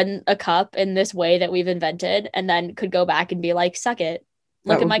won a cup in this way that we've invented, and then could go back and be like, suck it.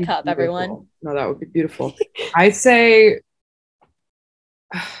 Look at my cup, everyone. No, that would be beautiful. I say,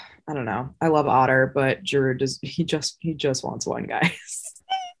 I don't know. I love Otter, but Giroux he just wants one, guys.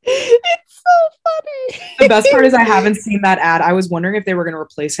 It's so funny. The best part is I haven't seen that ad. I was wondering if they were going to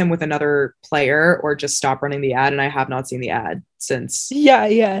replace him with another player or just stop running the ad, and I have not seen the ad since.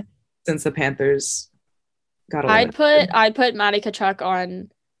 Yeah. Since the Panthers got eliminated. I'd put Matty Tkachuk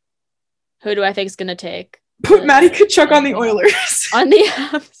on. Who do I think is going to take? Put Matty Tkachuk on the Oilers. On the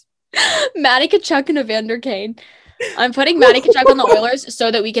Avs. Matty Tkachuk and Evander Kane. I'm putting Matty Tkachuk on the Oilers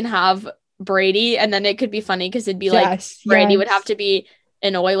so that we can have Brady, and then it could be funny because it'd be Brady would have to be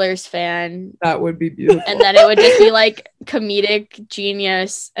an Oilers fan. That would be beautiful. And then it would just be like comedic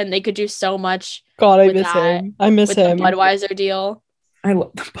genius, and they could do so much. God, I miss him. I miss him. The Budweiser deal. I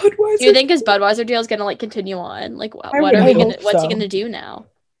love the Budweiser. Do you think his Budweiser deal is gonna like continue on? Like, what's he gonna do now?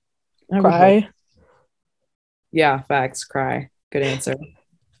 Cry. Yeah, facts. Cry. Good answer.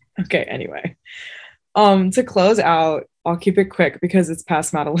 Okay, anyway. To close out, I'll keep it quick because it's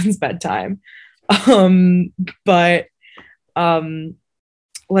past Madeline's bedtime. But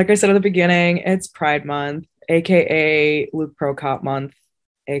like I said at the beginning, it's Pride Month, aka Luke Prokop month,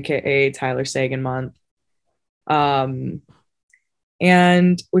 aka Tyler Seguin month. And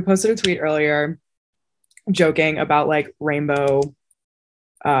we posted a tweet earlier joking about like rainbow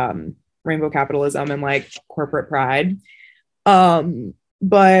capitalism and like corporate pride.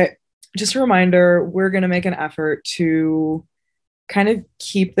 But just a reminder, we're going to make an effort to kind of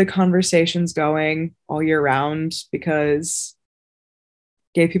keep the conversations going all year round because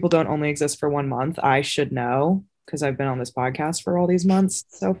gay people don't only exist for 1 month. I should know because I've been on this podcast for all these months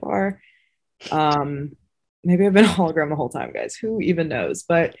so far. maybe I've been a hologram the whole time, guys. Who even knows?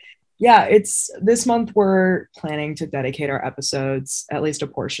 But yeah, it's this month we're planning to dedicate our episodes, at least a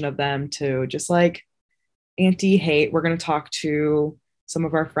portion of them, to just like anti-hate. We're going to talk to some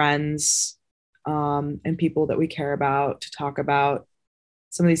of our friends and people that we care about to talk about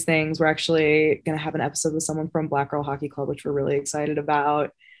some of these things. We're actually going to have an episode with someone from Black Girl Hockey Club, which we're really excited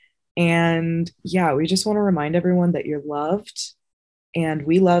about. And yeah, we just want to remind everyone that you're loved and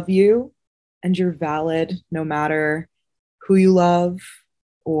we love you and you're valid no matter who you love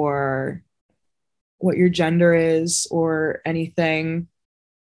or what your gender is or anything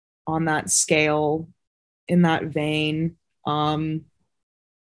on that scale in that vein.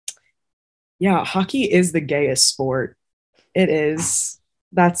 Yeah, hockey is the gayest sport. It is.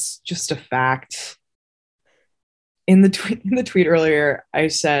 That's just a fact. In the tweet earlier, I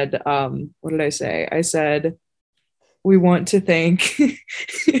said, what did I say? I said, we want to thank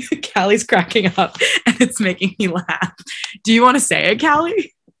Callie's cracking up and it's making me laugh. Do you want to say it,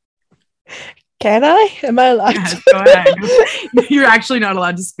 Callie? Can I? Am I allowed Yes, to? go ahead. You're actually not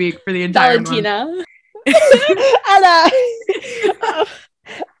allowed to speak for the entire Valentina. month.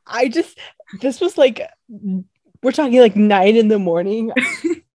 This was like, we're talking like 9 a.m.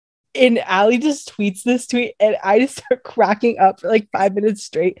 and Allie just tweets this tweet and I just start cracking up for like 5 minutes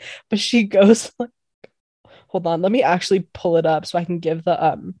straight. But she goes like, hold on, let me actually pull it up so I can give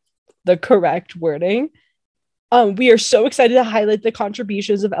the correct wording. We are so excited to highlight the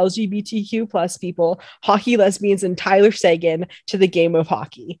contributions of LGBTQ plus people, hockey lesbians, and Tyler Seguin to the game of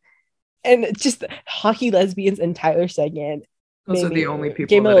hockey. And just hockey lesbians and Tyler Seguin. Those are the only people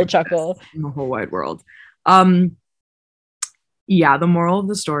gave me a that little exist chuckle in the whole wide world. Yeah, the moral of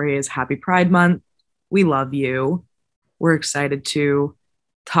the story is Happy Pride Month. We love you. We're excited to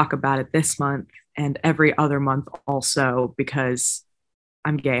talk about it this month and every other month also because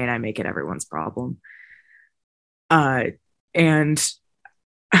I'm gay and I make it everyone's problem. And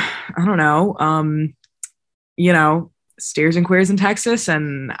I don't know, steers and queers in Texas,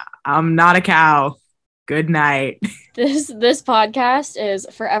 and I'm not a cow. Good night. This podcast is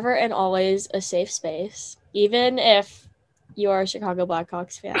forever and always a safe space, even if you're a Chicago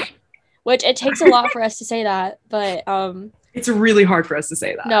Blackhawks fan. Which it takes a lot for us to say that, but it's really hard for us to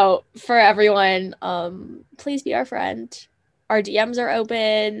say that. No, for everyone, please be our friend. Our DMs are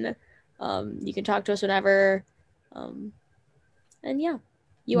open. You can talk to us whenever. And yeah,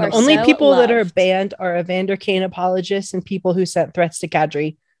 you are only so people loved. that are banned are Evander Kane apologists and people who sent threats to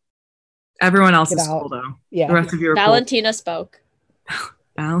Kadri. Everyone else is cool though. Yeah, the rest of you are Valentina cool. spoke.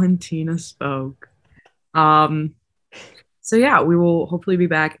 Valentina spoke. So yeah, we will hopefully be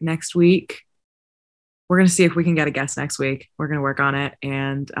back next week. We're gonna see if we can get a guest next week. We're gonna work on it,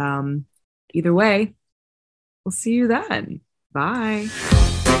 and either way, we'll see you then. Bye.